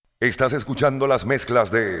Estás escuchando las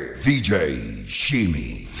mezclas de DJ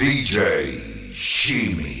Shimi. DJ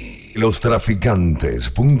Shimi.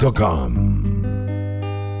 Lostraficantes.com.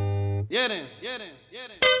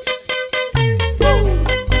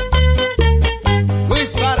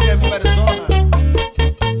 Luis Vargas en persona.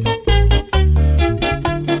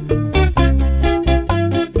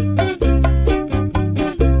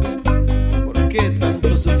 ¿Por qué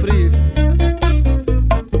tanto sufrir?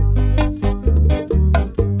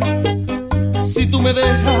 Si tú me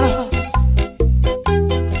dejas,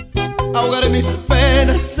 ahogaré mis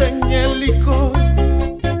penas en el licor,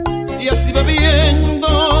 y así bebiendo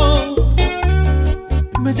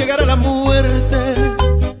me llegará la muerte.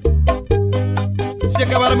 Si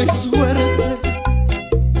acabara mi suerte,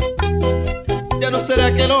 ya no seré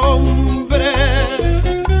aquel hombre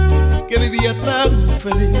que vivía tan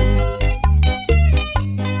feliz,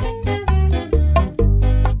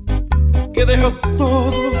 que dejó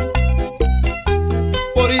todo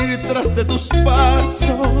por ir tras de tus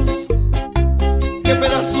pasos, que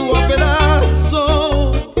pedazo a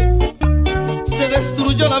pedazo se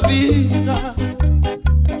destruyó la vida.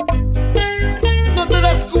 No te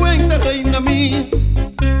das cuenta, reina mía,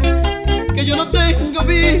 que yo no tengo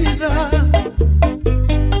vida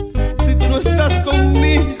si tú no estás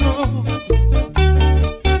conmigo.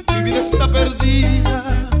 Mi vida está perdida.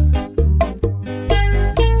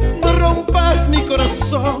 No rompas mi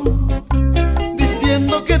corazón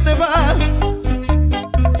diciendo que te vas.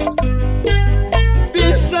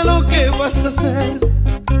 Piensa lo que vas a hacer,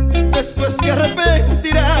 después te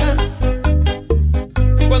arrepentirás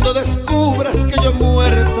cuando descubras que yo he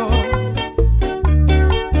muerto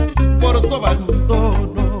por tu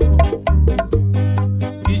abandono,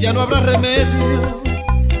 y ya no habrá remedio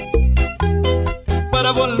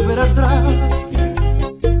para volver atrás.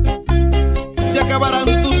 Se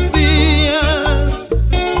acabarán tus días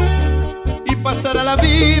y pasará la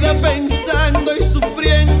vida pensando y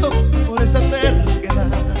sufriendo por esa terquedad.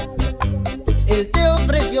 Él te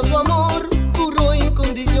ofreció su amor puro e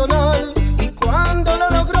incondicional, y cuando lo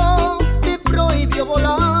logró te prohibió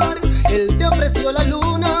volar. Él te ofreció la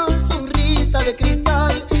luna, sonrisa de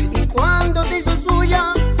cristal, y cuando te hizo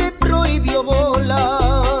suya te prohibió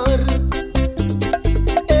volar.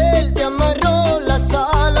 Él te amarró las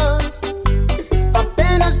alas,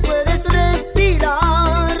 apenas puedes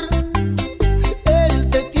respirar. Él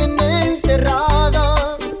te tiene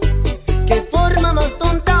encerrada, qué forma más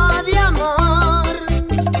tonta de amar.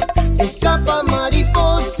 Escapa,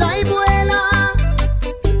 mariposa, y vuela,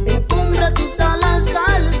 encumbra tus alas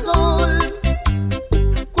al sol.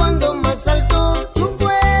 Cuando más alto tú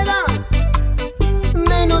puedas,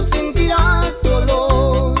 menos sentirás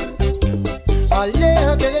dolor.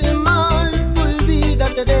 Aléjate del mal,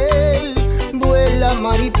 olvídate de él. Vuela,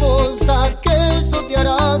 mariposa, que eso te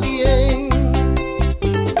hará bien.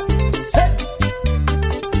 ¡Hey!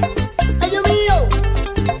 ¡Ay, Dios mío!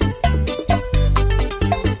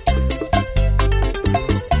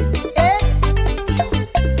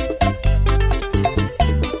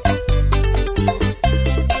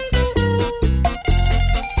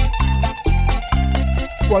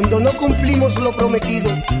 Cuando no cumplimos lo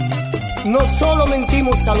prometido, no solo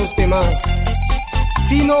mentimos a los demás,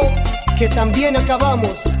 sino que también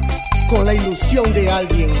acabamos con la ilusión de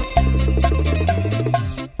alguien.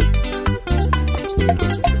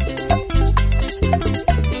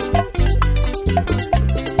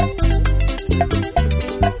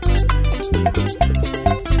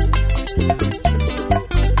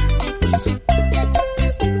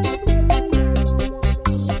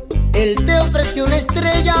 Él te ofreció una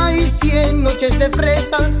estrella y 100 noches de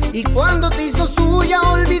fresas, y cuando te hizo suya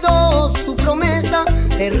olvidó su promesa.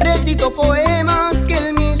 Te recitó poemas que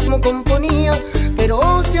él mismo componía,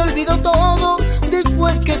 pero se olvidó todo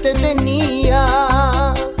después que te tenía.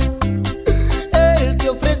 Él te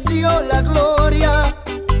ofreció la gloria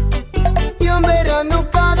y un verano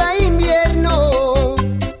cada invierno,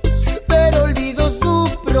 pero olvidó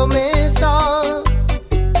su promesa,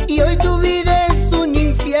 y hoy tu vida es un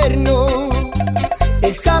infierno.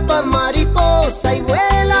 Escapa, mariposa, y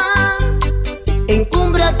vuela,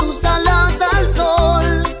 encumbra tus alas al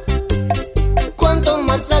sol. Cuanto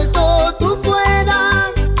más alto tú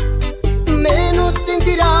puedas, menos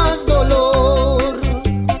sentirás dolor.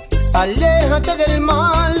 Aléjate del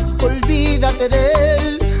mal, olvídate de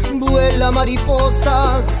él. Vuela,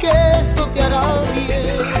 mariposa, que eso te hará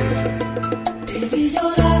bien. Te vi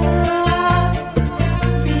llorar,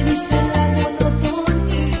 viviste la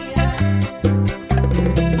monotonía,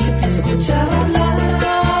 y te escuchaba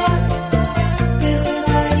hablar, pero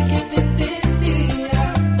era el que te entendía.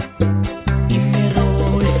 Y me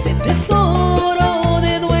robó ese tesoro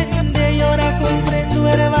de duendes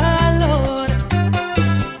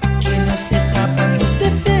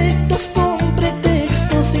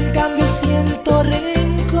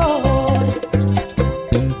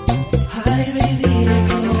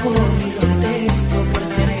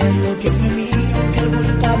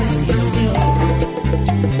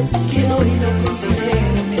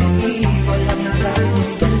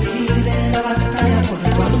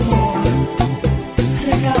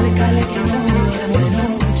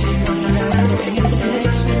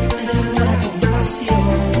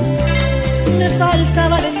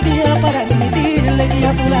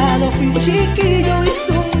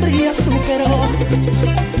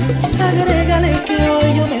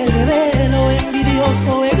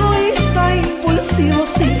envidioso, egoísta, impulsivo,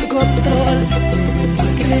 sin control.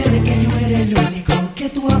 Por creer que yo era el único que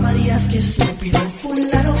tú amarías, que estúpido,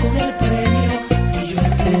 fulano con el premio y yo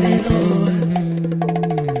el perdedor.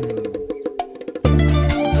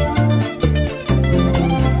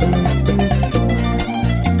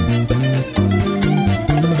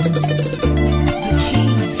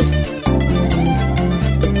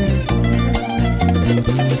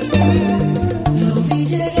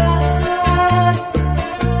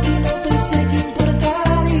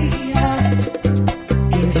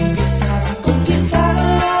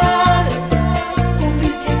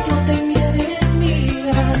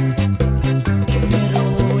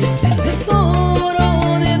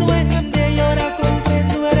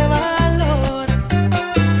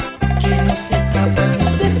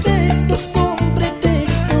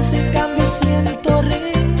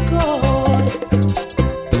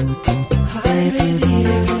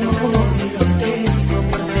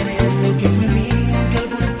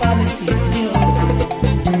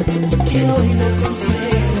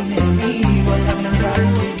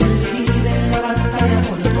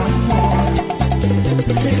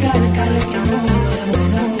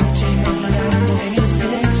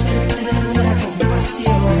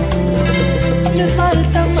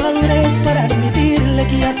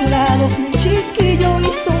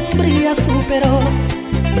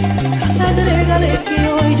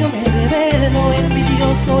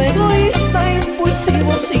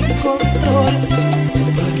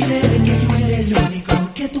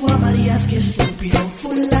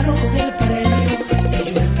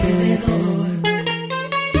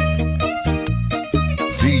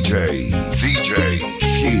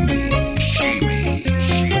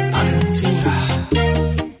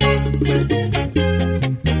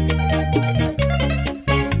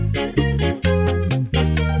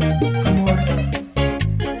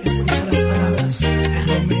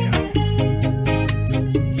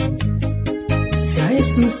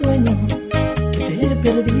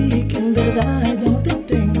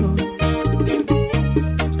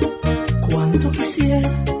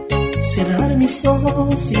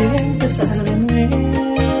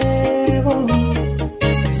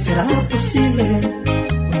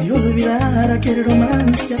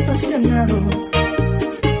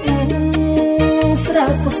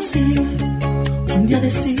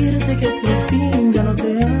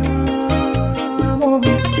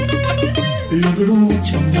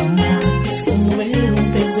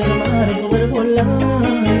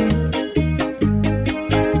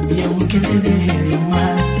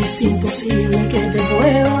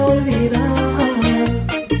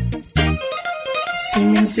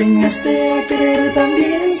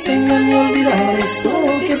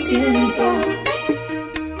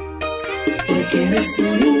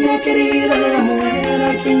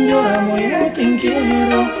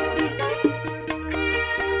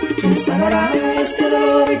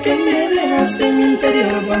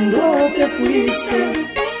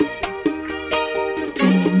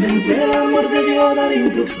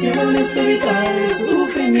 Para evitar el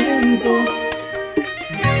sufrimiento.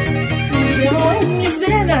 Llevo en mis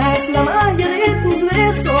venas la magia de tus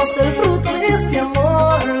besos, el fruto de este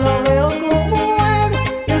amor lo veo como muere.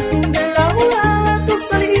 El fin de la jugada, tú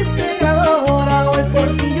saliste ganadora, hoy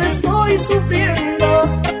por ti yo estoy sufriendo.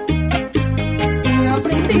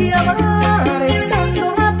 Aprendí a amar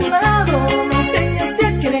estando a tu lado, me enseñaste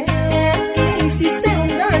a querer y me hiciste un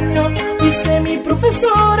daño. Fuiste mi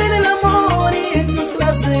profesor en el amor y en tus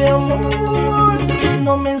clases de amor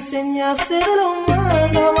no me enseñaste de lo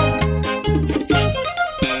malo.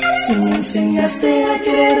 Si me enseñaste a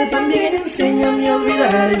querer, también enséñame a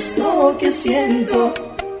olvidar esto que siento.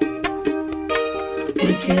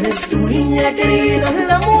 Porque eres tu niña querida,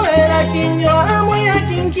 la mujer a quien yo amo y a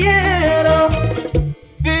quien quiero.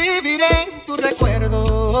 Viviré en tu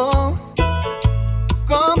recuerdo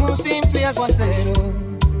como un simple aguacero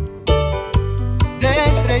de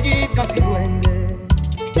estrellitas y duendes.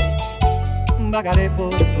 Vagaré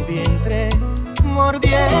por tu vientre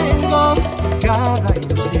mordiendo cada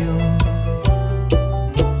ilusión.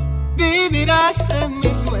 Vivirás en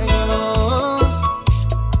mis sueños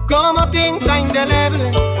como tinta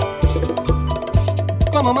indeleble,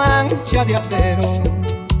 como mancha de acero.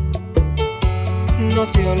 No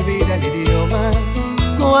se olvida el idioma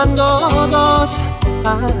cuando dos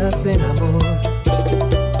hacen amor.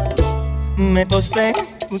 Me tosté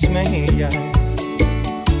tus mejillas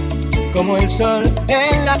como el sol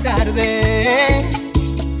en la tarde.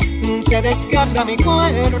 Se desgarra mi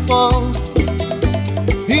cuerpo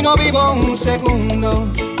y no vivo un segundo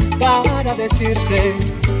para decirte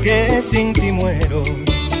que sin ti muero.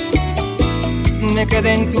 Me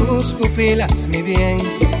quedé en tus pupilas, mi bien.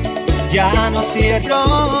 Ya no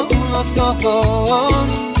cierro los ojos.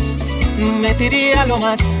 Me tiré a lo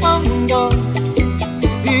más hondo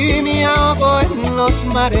y me ahogo en los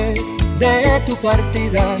mares de tu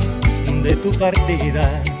partida, de tu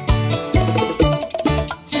partida.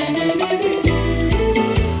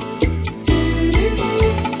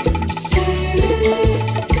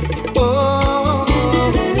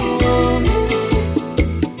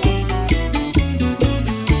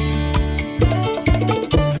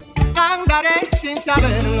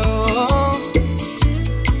 Saberlo,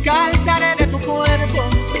 calzaré de tu cuerpo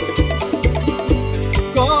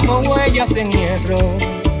como huellas en hierro.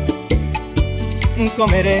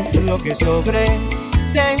 Comeré lo que sobre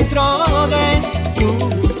dentro de tu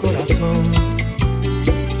corazón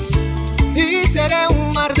y seré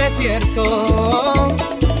un mar desierto,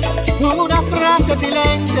 una frase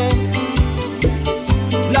silente,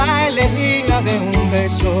 la elegía de un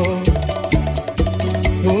beso.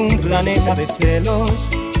 Un planeta de celos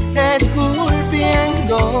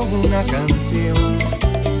esculpiendo una canción.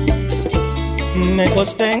 Me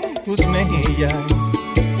acosté en tus mejillas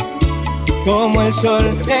como el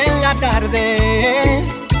sol en la tarde.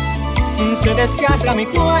 Se desgarra mi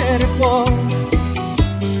cuerpo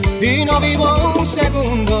y no vivo un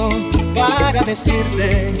segundo para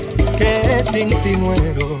decirte que sin ti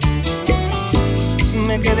muero.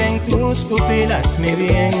 Me quedé en tus pupilas, mi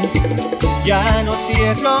bien. Ya no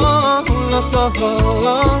cierro los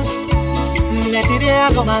ojos. Me tiré a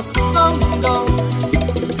lo más hondo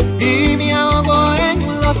y me ahogo en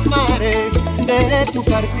los mares de tu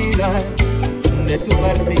partida, de tu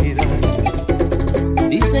partida.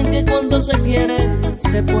 Dicen que cuando se quiere,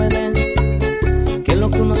 se puede, que lo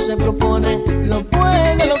que uno se propone, lo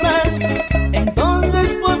puede lograr.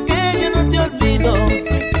 Entonces, ¿por qué yo no te olvido?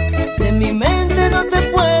 De mi mente no te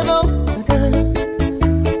puedo sacar.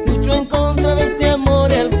 Lucho en contra de este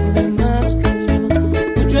amor, él puede más que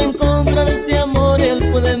yo. Lucho en contra de este amor, él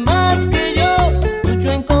puede más que yo.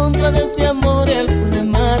 Lucho en contra de este amor, él puede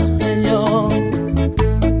más que yo.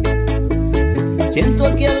 Siento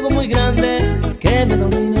aquí algo muy grande que me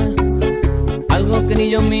domina, algo que ni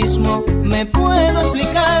yo mismo me puedo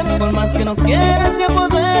explicar. Por más que no quiera, se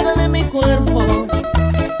apodera de mi cuerpo.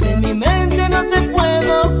 De mi mente no te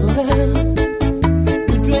puedo borrar.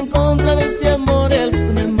 Lucho en contra de este amor, él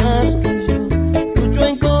puede más que yo. Lucho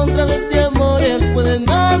en contra de este amor, él puede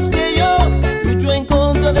más que yo. Lucho en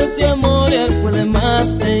contra de este amor, él puede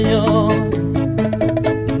más que yo.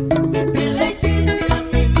 ¿Qué le hiciste a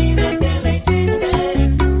mi vida? ¿Qué le hiciste?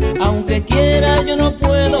 Aunque quiera, yo no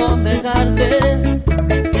puedo dejarte.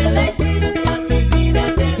 ¿Qué le hiciste a mi vida?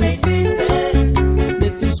 ¿Qué le hiciste? De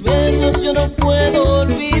tus besos yo no puedo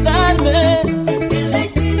olvidarme. ¿Qué le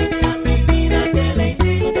hiciste a mi vida? ¿Qué le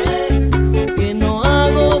hiciste? Que no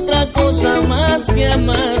hago otra cosa más que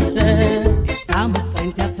amarte. Estamos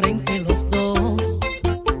frente a frente los dos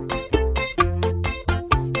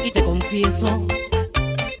y te confieso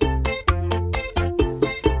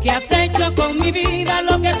que has hecho con mi vida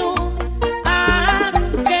lo que tú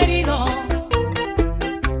has querido.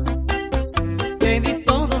 Te di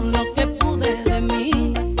todo lo que pude de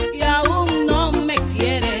mí y aún no me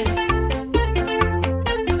quieres.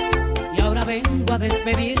 Y ahora vengo a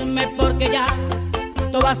despedirme porque ya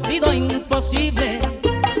todo ha sido imposible.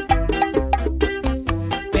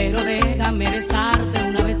 Pero déjame besarte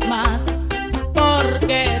una vez más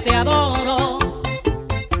porque te adoro.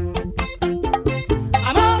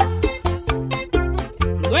 Amor,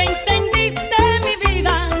 no entendiste mi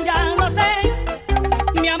vida, ya lo sé.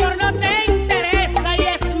 Mi amor no te interesa y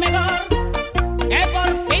es mejor que por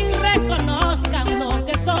fin reconozcan lo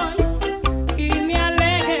que soy y me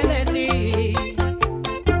aleje de ti.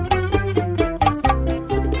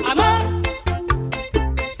 Amor,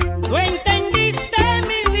 no entendiste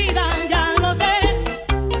mi vida, ya lo sé.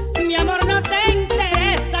 Mi amor no te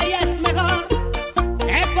interesa y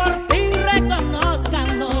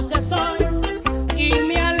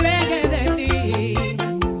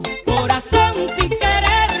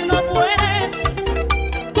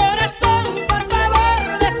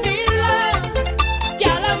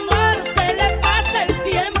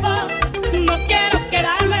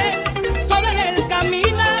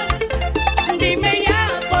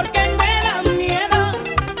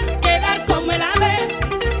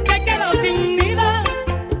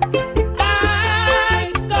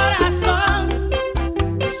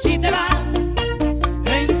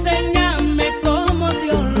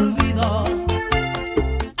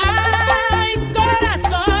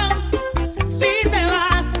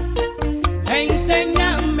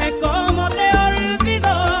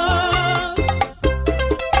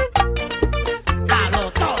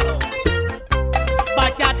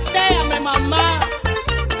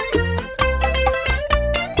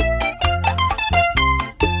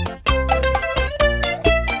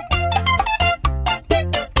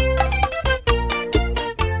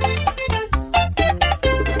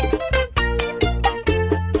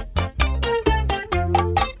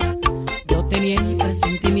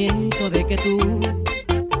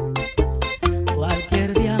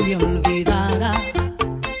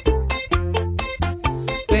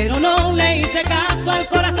hice caso al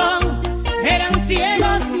corazón, eran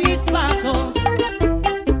ciegos mis pasos.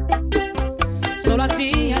 Solo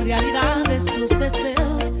hacía realidades tus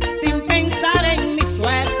deseos sin pensar en mi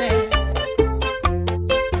suerte.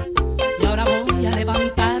 Y ahora voy a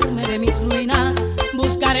levantarme de mis ruinas,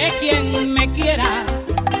 buscaré quien me quiera.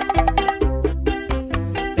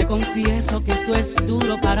 Te confieso que esto es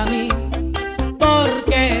duro para mí,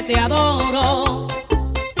 porque te adoro.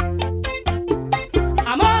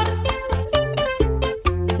 Amor,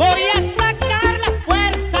 voy a sacar la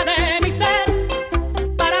fuerza de mi ser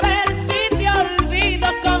para ver si te olvido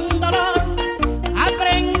con dolor.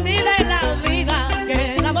 Aprendí de la vida que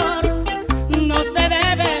el amor no se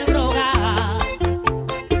debe rogar.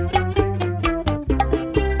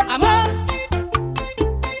 Amor,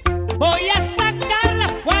 voy a sacar la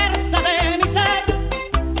fuerza de mi ser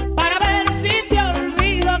para ver si te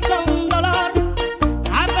olvido con dolor.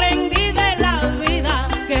 Aprendí de la vida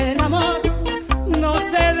que el amor no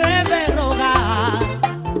se debe rogar.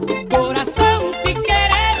 Corazón, si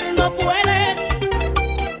querer no puedes.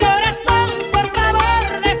 Corazón, por favor,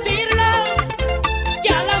 decirlo. Que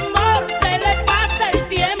al amor se le pasa el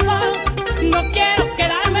tiempo. No quiero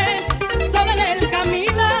quedarme solo en el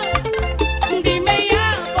camino. Dime ya,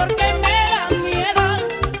 porque me da miedo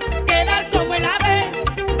quedar como el ave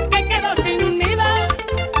que quedó sin nido.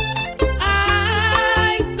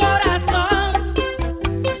 Ay, corazón,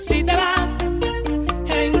 si te vas,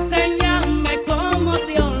 enséñame cómo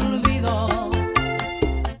te olvido.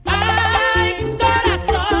 Ay,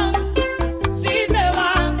 corazón, si te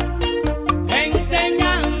vas,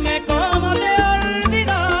 enséñame cómo te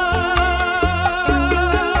olvido.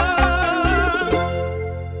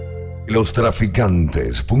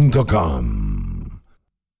 Lostraficantes.com